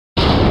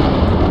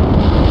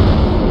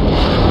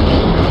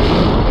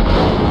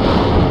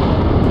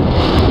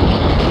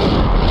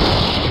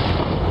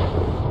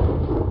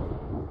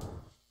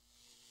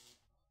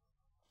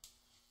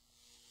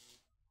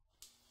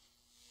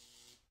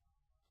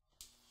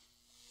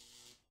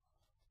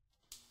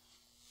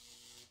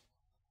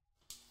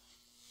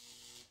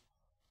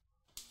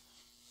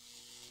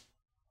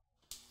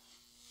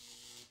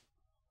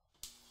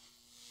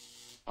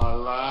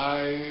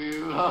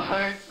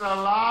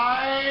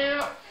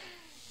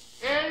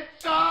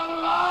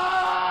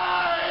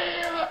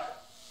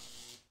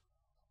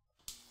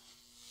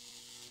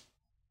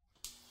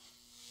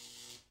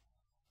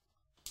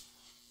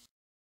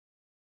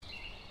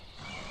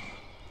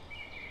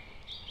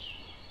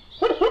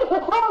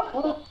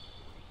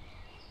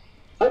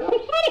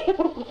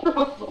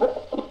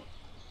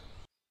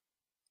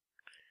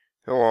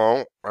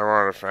Hello, I'm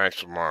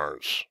Artifacts of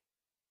Mars.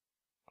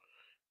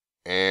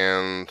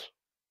 And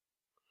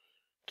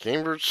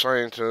Cambridge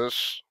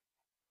scientists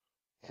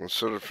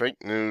consider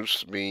fake news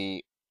to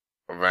be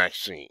a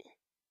vaccine.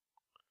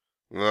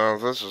 Now,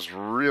 this is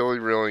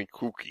really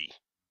kooky.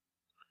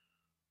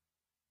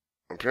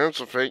 Appearance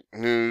of fake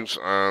news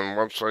on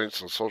websites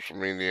and social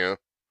media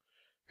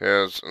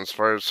has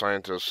inspired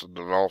scientists to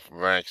develop a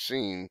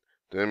vaccine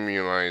to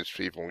immunize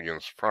people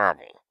against the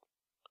problem.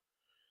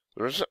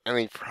 There isn't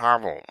any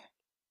problem.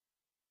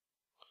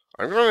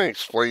 I'm going to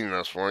explain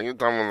this when I get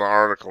done with the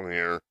article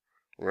here.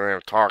 We're going to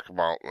have to talk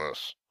about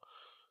this.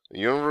 The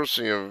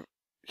University of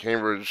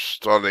Cambridge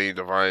study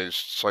devised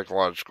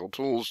psychological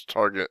tools to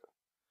target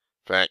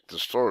fact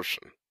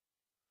distortion.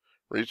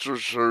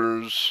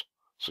 Researchers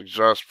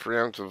suggest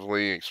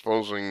preemptively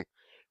exposing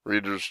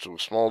readers to a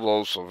small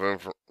dose of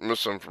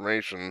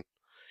misinformation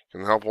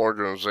can help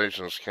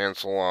organizations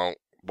cancel out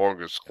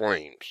bogus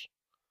claims.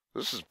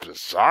 This is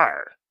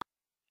bizarre.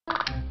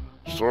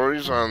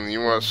 Stories on the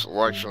U.S.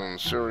 election in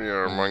Syria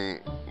are among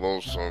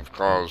those that have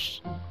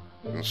caused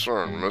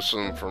concern.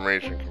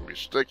 Misinformation can be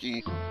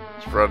sticky,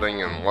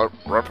 spreading, and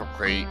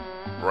replicate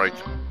like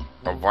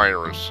a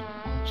virus,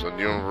 said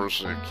the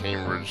University of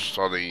Cambridge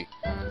study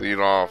lead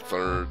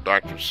author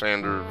Dr.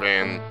 Sander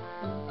van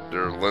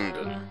der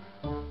Linden.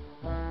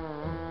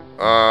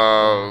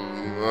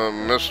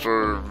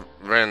 Mr.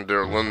 van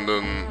der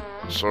Linden,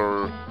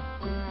 sir,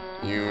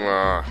 you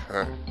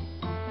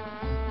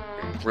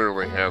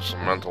clearly have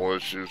some mental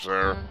issues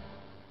there.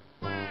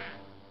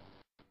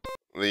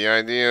 The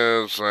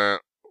idea is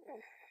that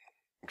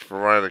to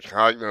provide a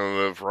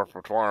cognitive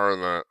repertoire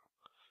that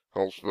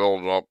helps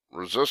build up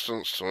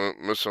resistance to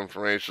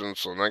misinformation,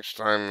 so next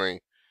time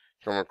they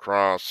come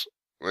across,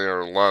 they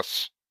are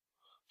less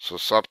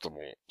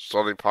susceptible.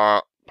 Study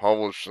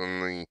published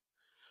in the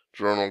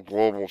journal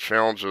Global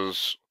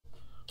Challenges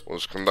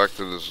was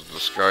conducted as a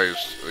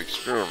disguised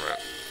experiment.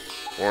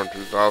 More than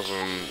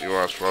 2,000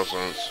 U.S.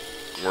 residents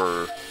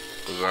were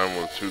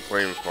presented with two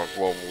claims about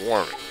global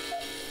warming.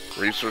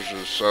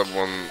 Researchers said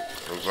when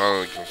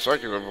presented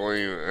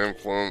consecutively, the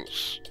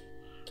influence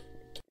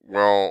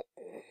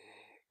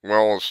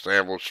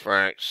well-established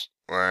facts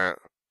that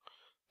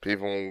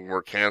people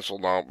were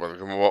canceled out by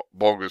the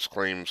bogus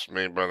claims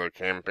made by their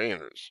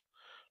campaigners.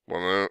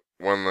 When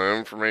the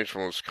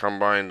information was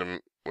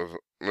combined with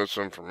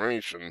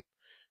misinformation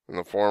in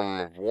the form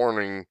of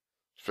warning,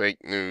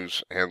 fake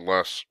news had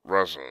less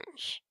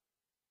resonance.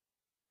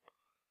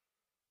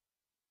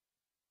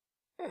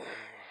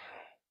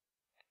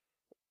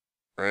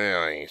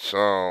 Really,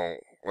 so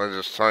let's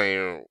just tell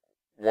you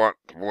what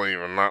to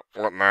believe and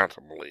what not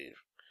to believe.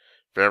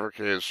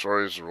 Fabricated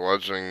stories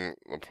alleging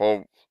the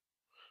Pope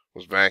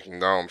was backing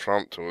Donald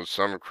Trump to his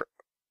oh,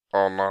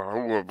 no,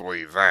 who would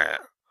believe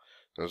that?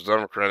 His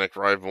Democratic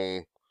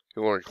rival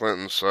Hillary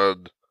Clinton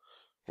sold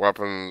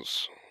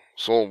weapons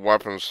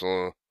to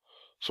the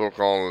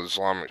so-called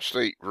Islamic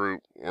State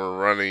group were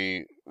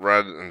already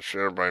read and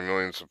shared by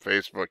millions of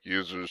Facebook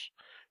users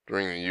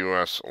during the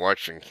U.S.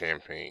 election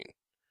campaign.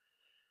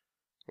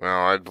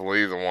 Now, I'd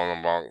believe the one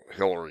about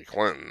Hillary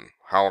Clinton,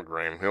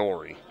 hologram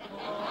Hillary.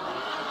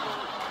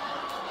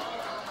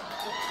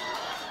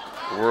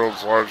 The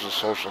world's largest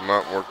social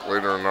network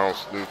later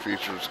announced new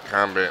features to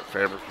combat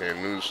fabricated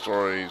news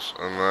stories,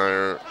 and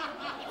they're,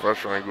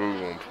 especially on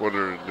Google and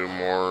Twitter, to do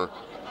more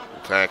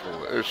to tackle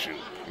the issue.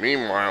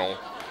 Meanwhile,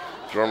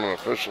 German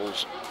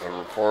officials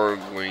have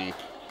reportedly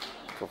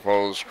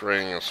proposed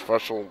creating a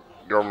special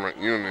government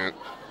unit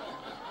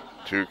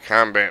to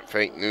combat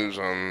fake news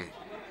in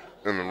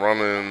the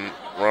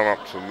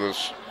run-up to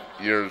this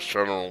year's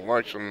general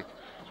election,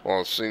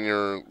 while a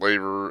senior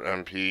Labour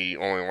MP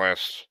only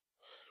last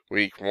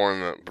week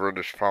warned that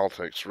British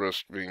politics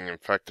risked being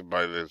infected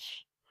by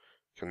this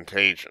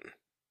contagion.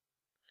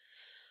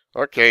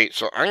 Okay,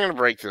 so I'm going to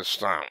break this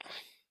down.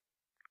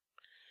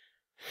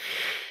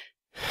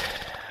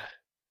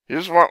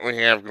 Here's what we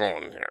have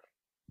going here.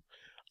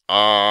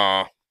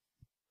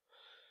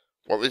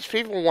 What these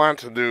people want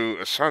to do,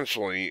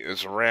 essentially,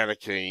 is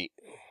eradicate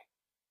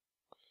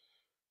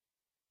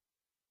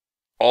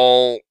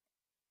all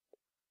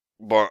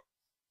but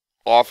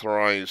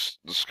authorized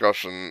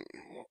discussion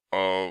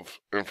of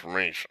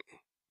information.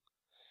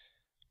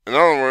 In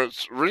other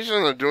words, the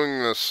reason they're doing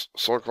this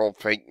so-called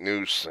fake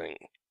news thing,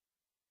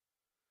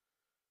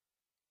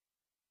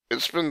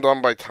 it's been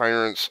done by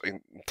tyrants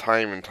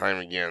time and time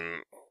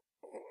again.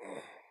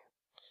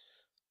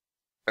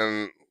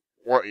 And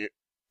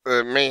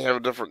it may have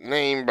a different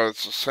name, but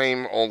it's the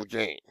same old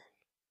game.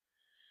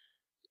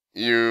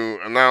 You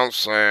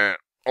announce that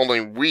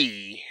only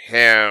we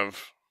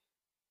have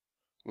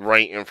the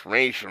right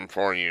information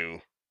for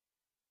you.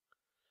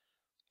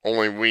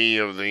 Only we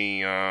of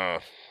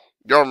the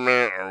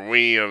government, or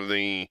we of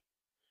the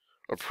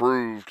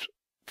approved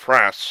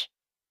press,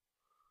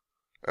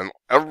 and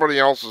everybody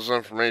else's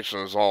information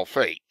is all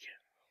fake.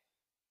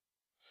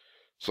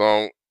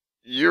 So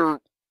you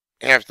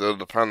have to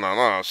depend on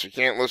us. You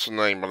can't listen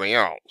to anybody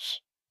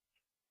else.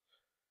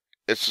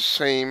 It's the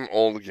same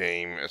old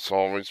game it's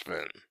always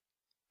been.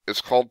 It's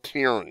called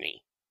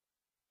tyranny.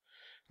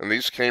 And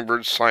these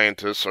Cambridge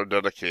scientists are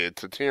dedicated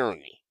to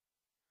tyranny.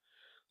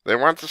 They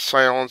want to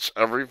silence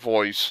every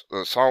voice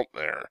that's out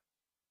there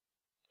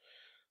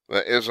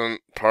that isn't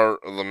part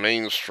of the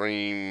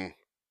mainstream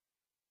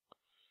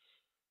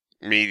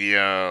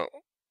media.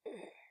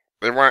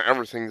 They want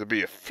everything to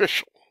be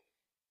official.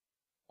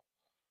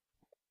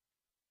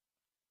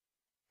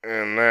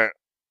 And that,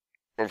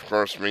 of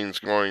course, means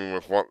going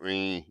with what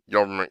the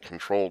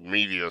government-controlled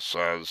media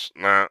says,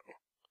 not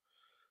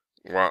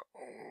what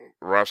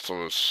the rest of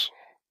us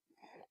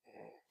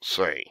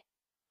say.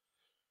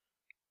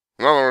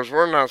 In other words,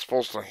 we're not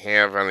supposed to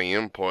have any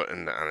input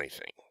into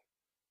anything.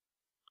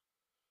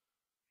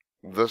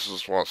 This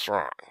is what's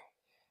wrong.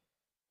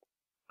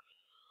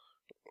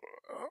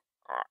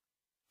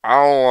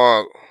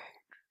 I've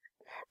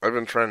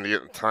been trying to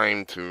get the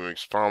time to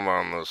expound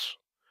on this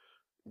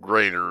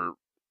greater,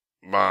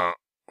 but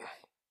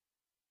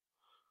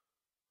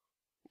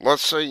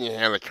let's say you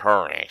had a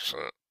car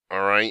accident,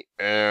 alright,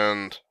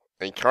 and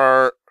a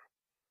car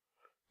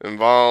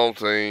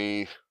involved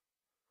a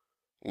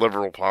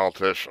liberal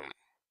politician.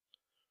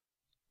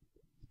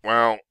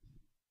 Well,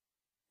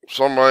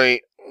 an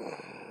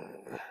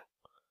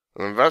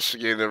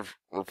investigative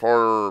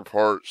reporter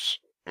reports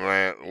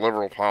that a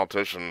liberal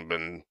politician had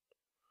been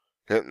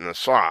hitting the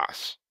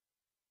sauce.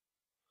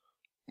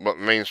 But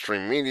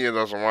mainstream media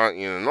doesn't want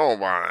you to know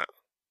about it.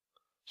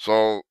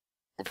 So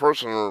the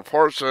person who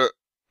reports it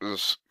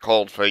is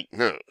called fake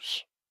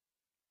news.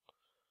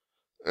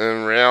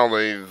 In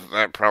reality,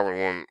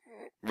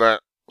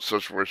 that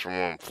situation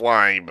wouldn't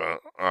fly, but,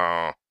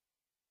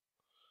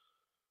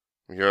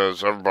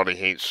 because everybody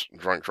hates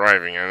drunk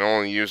driving. I'm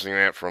only using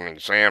that for an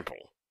example.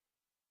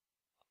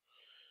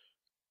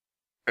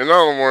 In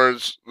other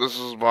words, this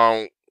is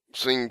about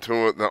seeing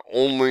to it that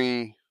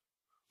only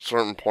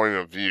certain point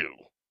of view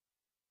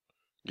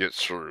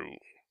gets through,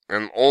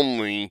 and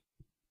only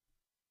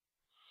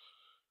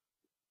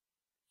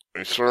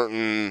a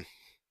certain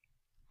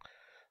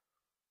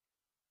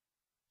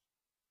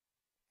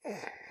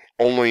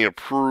only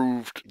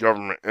approved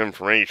government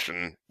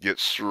information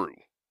gets through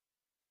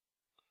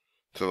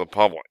to the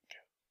public.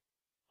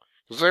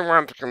 Because they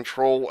want to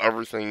control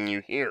everything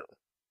you hear.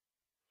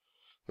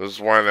 This is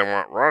why they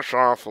want Rush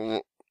off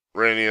the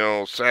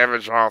radio,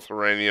 Savage off the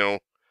radio.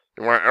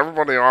 They want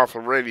everybody off the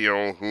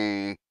radio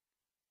who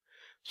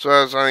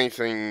says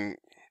anything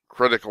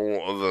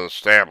critical of the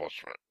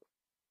establishment.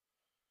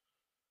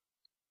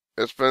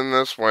 It's been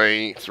this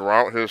way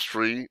throughout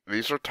history.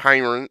 These are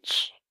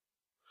tyrants.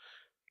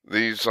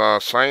 These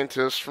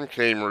scientists from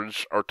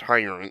Cambridge are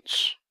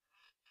tyrants.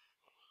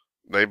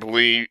 They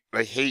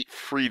hate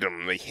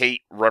freedom. They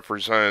hate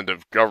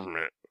representative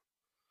government.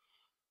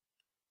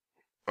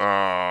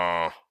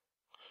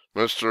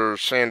 Mr.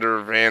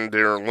 Sander van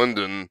der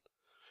Linden,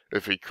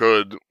 if he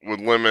could, would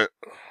limit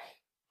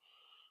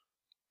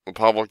the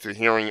public to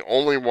hearing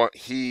only what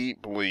he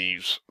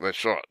believes they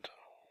should.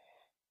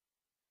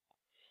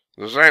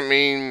 Does that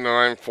mean that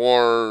I'm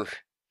for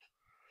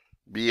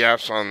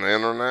BS on the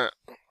internet?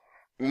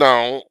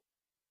 No,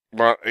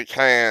 but it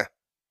kind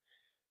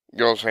of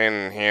goes hand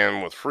in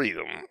hand with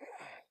freedom.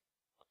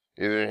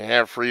 Either you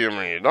have freedom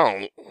or you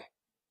don't.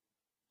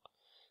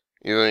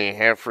 Either you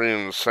have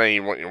freedom to say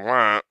what you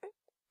want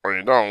or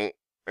you don't,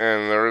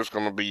 and there is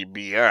going to be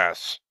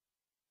BS.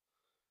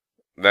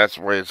 That's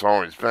the way it's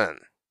always been.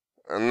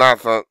 And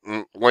not that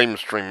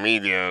mainstream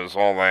media is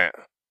all that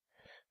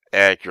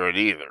accurate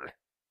either.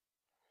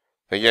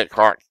 They get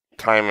caught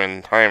time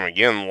and time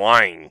again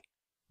lying.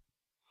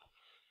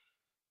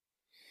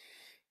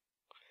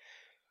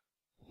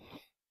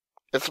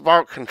 It's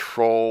about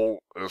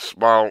control. It's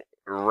about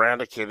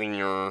eradicating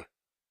your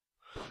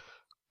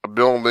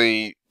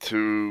ability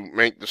to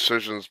make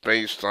decisions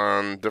based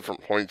on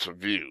different points of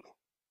view.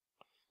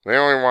 They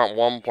only want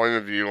one point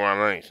of view on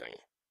anything.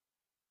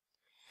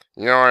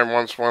 You know, I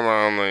once went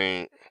on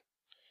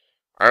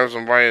I was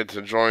invited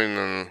to join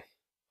an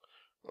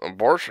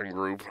abortion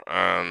group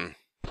on,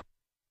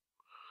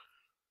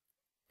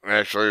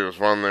 actually it was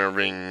when they were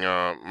being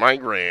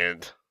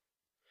migrated.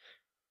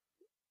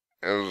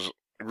 It was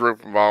a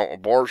group about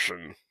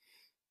abortion.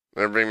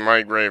 They're being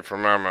migrated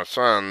from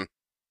MSN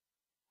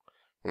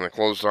when they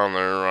closed down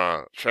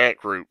their chat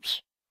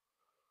groups.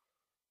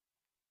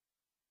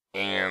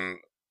 And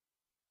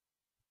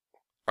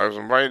I was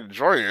invited to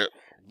join it,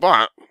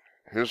 but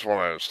here's what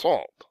I was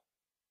told.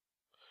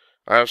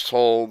 I was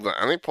told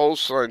that any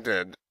posts that I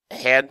did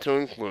had to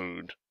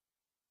include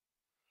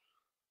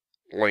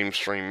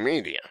lamestream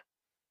media.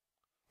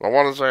 Well,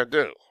 what does that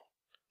do?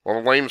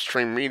 Well, the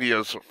lamestream media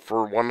is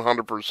for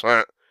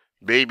 100%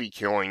 baby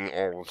killing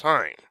all the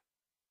time.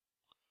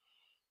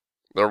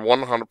 They're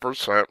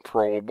 100%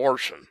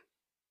 pro-abortion,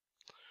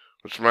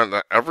 which meant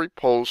that every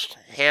post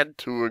had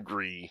to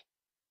agree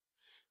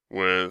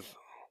with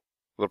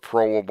the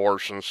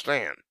pro-abortion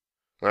stand.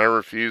 And I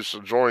refused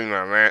to join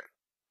on that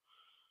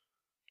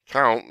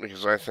count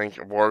because I think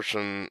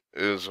abortion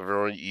is a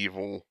very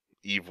evil,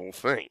 evil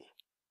thing.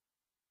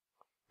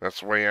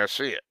 That's the way I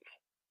see it.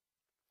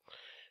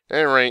 At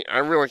any rate, I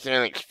really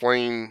can't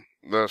explain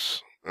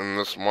this in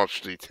this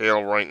much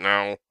detail right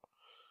now,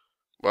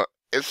 but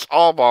it's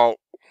all about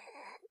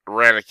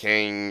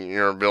eradicating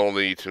your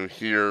ability to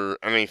hear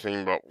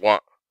anything but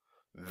what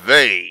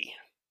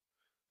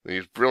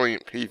these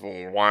brilliant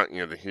people, want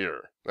you to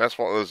hear. That's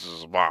what this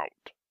is about.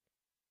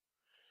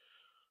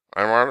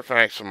 I'm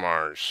Artifacts of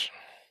Mars.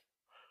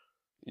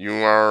 You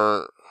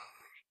are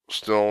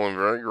still in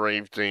very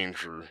grave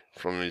danger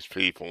from these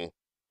people.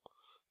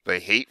 They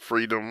hate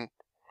freedom.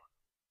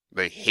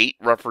 They hate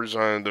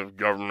representative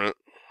government.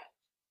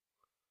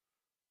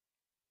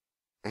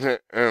 And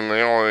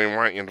they only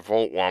want you to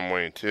vote one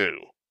way, too.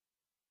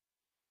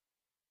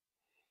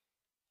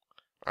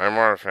 I'm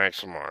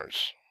Artifacts of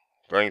Mars.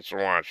 Thanks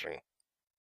for watching.